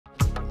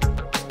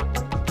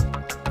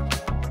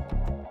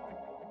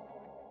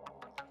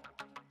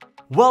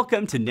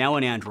Welcome to Now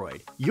on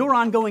Android, your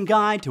ongoing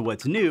guide to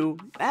what's new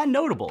and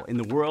notable in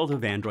the world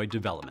of Android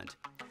development.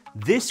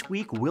 This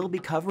week, we'll be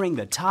covering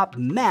the top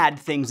mad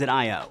things at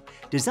I/O,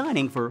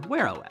 designing for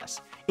Wear OS,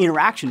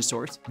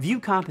 InteractionSource,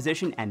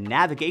 ViewComposition and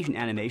navigation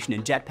animation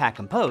in Jetpack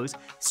Compose,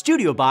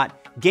 StudioBot,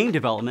 game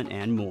development,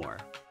 and more.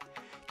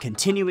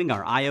 Continuing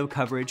our I/O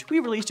coverage, we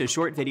released a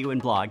short video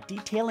and blog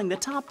detailing the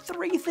top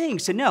 3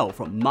 things to know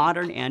from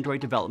modern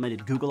Android development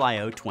at Google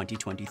I/O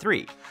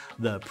 2023,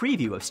 the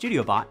preview of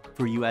StudioBot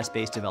for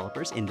US-based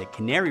developers in the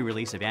Canary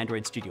release of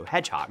Android Studio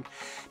Hedgehog,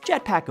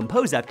 Jetpack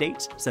Compose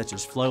updates such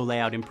as flow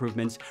layout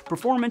improvements,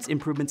 performance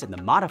improvements in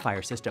the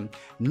modifier system,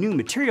 new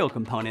material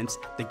components,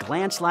 the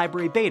Glance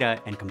library beta,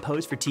 and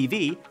Compose for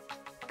TV,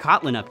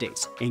 Kotlin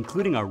updates,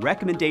 including our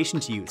recommendation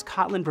to use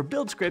Kotlin for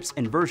build scripts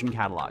and version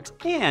catalogs,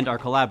 and our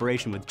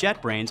collaboration with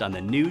JetBrains on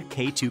the new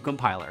K2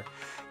 compiler.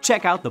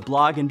 Check out the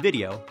blog and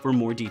video for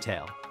more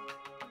detail.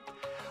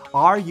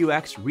 Our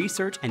UX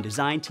research and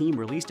design team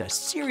released a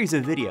series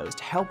of videos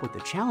to help with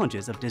the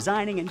challenges of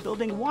designing and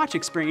building watch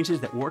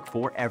experiences that work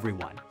for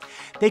everyone.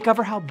 They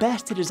cover how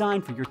best to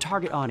design for your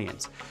target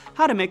audience,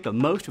 how to make the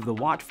most of the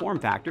watch form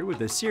factor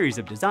with a series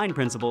of design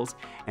principles,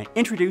 and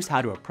introduce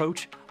how to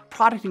approach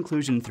product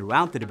inclusion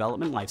throughout the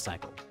development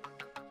lifecycle.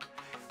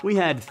 We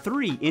had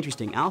 3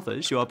 interesting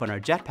alphas show up on our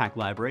Jetpack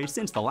library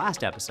since the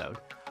last episode.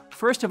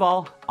 First of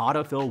all,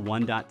 Autofill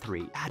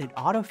 1.3 added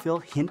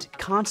autofill hint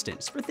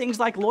constants for things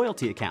like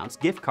loyalty accounts,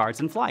 gift cards,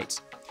 and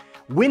flights.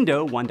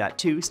 Window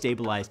 1.2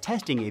 stabilized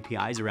testing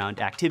APIs around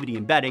activity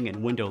embedding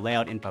and window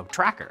layout info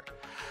tracker.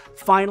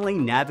 Finally,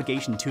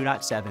 Navigation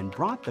 2.7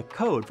 brought the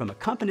code from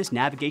Accompanist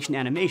navigation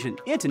animation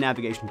into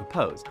Navigation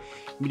Compose,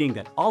 meaning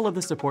that all of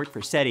the support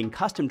for setting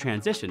custom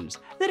transitions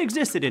that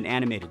existed in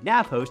animated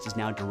navhost is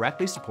now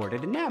directly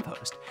supported in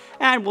navhost,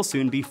 and will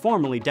soon be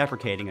formally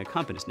deprecating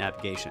Accompanist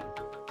navigation.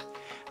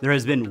 There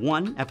has been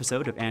 1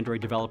 episode of Android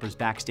Developers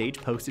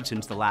Backstage posted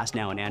since the last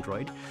Now on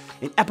Android.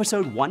 In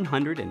episode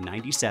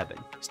 197,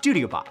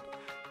 StudioBot,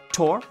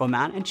 Tor,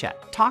 Roman, and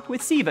Chet talk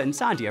with Siva and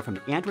Sandhya from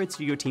the Android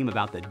Studio team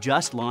about the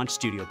just-launched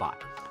StudioBot,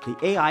 the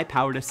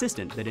AI-powered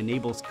assistant that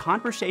enables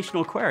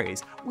conversational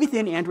queries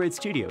within Android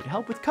Studio to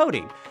help with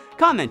coding,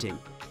 commenting,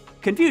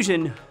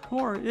 confusion,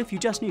 or if you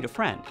just need a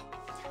friend.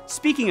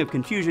 Speaking of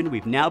confusion,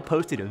 we've now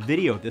posted a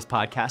video of this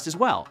podcast as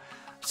well,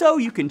 so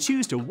you can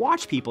choose to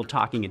watch people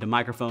talking into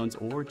microphones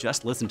or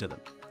just listen to them.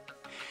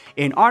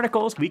 In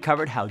articles, we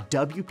covered how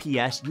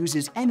WPS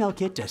uses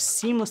MLKit to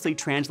seamlessly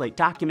translate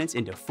documents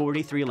into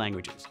 43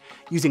 languages,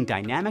 using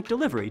dynamic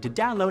delivery to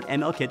download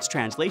MLKit's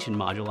translation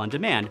module on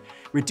demand,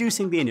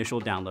 reducing the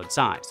initial download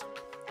size.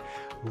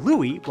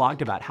 Louis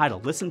blogged about how to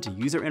listen to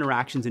user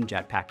interactions in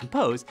Jetpack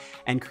Compose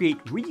and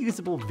create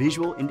reusable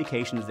visual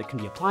indications that can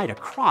be applied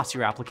across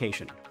your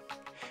application.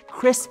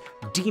 Chris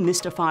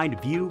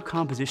demystified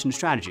ViewComposition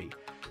strategy,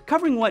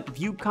 covering what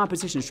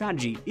ViewComposition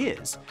strategy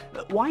is,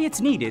 why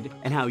it's needed,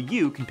 and how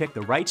you can pick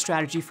the right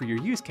strategy for your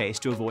use case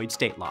to avoid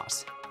state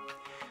loss.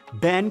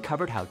 Ben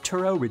covered how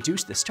Turo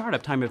reduced the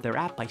startup time of their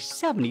app by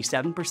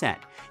 77%,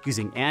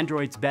 using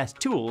Android's best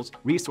tools,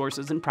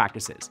 resources, and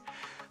practices.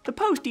 The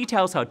post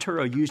details how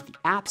Turo used the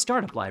app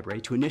startup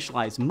library to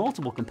initialize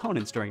multiple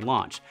components during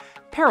launch,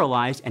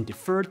 parallelized and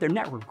deferred their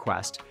network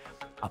request,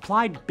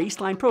 applied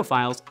baseline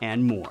profiles,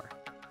 and more.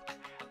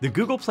 The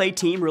Google Play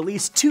team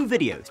released 2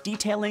 videos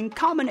detailing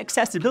common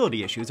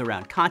accessibility issues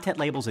around content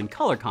labels and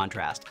color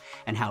contrast,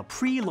 and how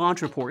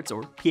pre-launch reports,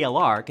 or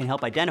PLR, can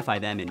help identify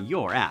them in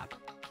your app.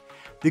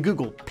 The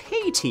Google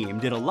Pay team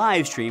did a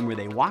live stream where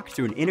they walked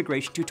through an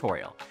integration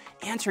tutorial,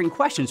 answering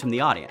questions from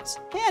the audience,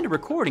 and a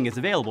recording is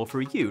available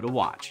for you to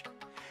watch.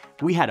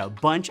 We had a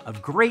bunch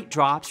of great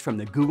drops from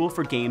the Google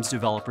for Games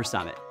Developer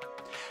Summit.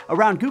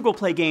 Around Google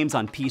Play games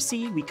on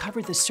PC, we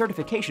covered the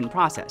certification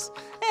process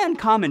and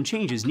common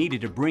changes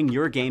needed to bring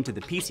your game to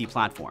the PC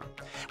platform.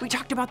 We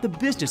talked about the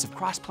business of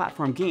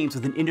cross-platform games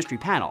with an industry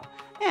panel,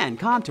 and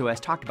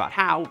CompTOS talked about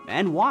how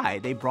and why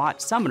they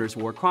brought Summoner's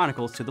War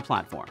Chronicles to the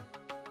platform.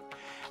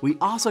 We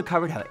also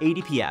covered how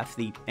ADPF,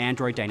 the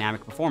Android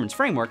Dynamic Performance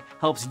Framework,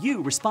 helps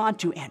you respond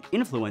to and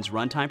influence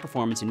runtime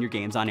performance in your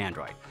games on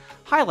Android,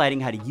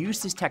 highlighting how to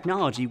use this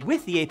technology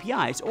with the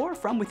APIs or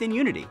from within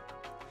Unity.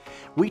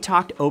 We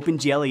talked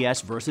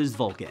OpenGLES versus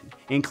Vulkan,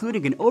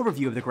 including an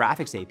overview of the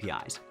graphics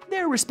APIs,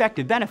 their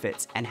respective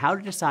benefits, and how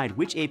to decide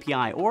which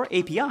API or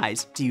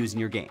APIs to use in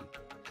your game.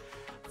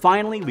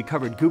 Finally, we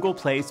covered Google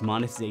Play's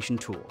monetization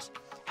tools,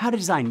 how to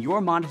design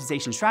your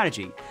monetization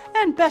strategy,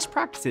 and best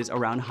practices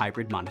around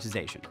hybrid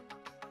monetization.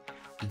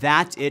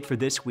 That's it for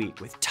this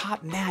week with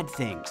top mad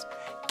things: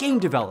 game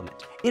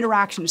development,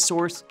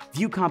 InteractionSource,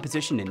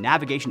 ViewComposition and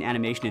navigation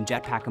animation in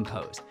Jetpack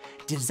Compose,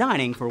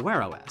 designing for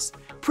Wear OS,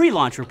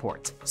 pre-launch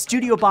reports,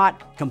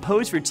 StudioBot,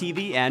 Compose for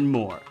TV, and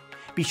more.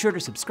 Be sure to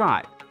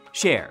subscribe,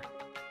 share,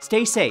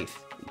 stay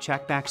safe, and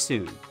check back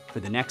soon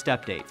for the next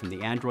update from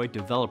the Android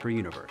developer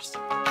universe.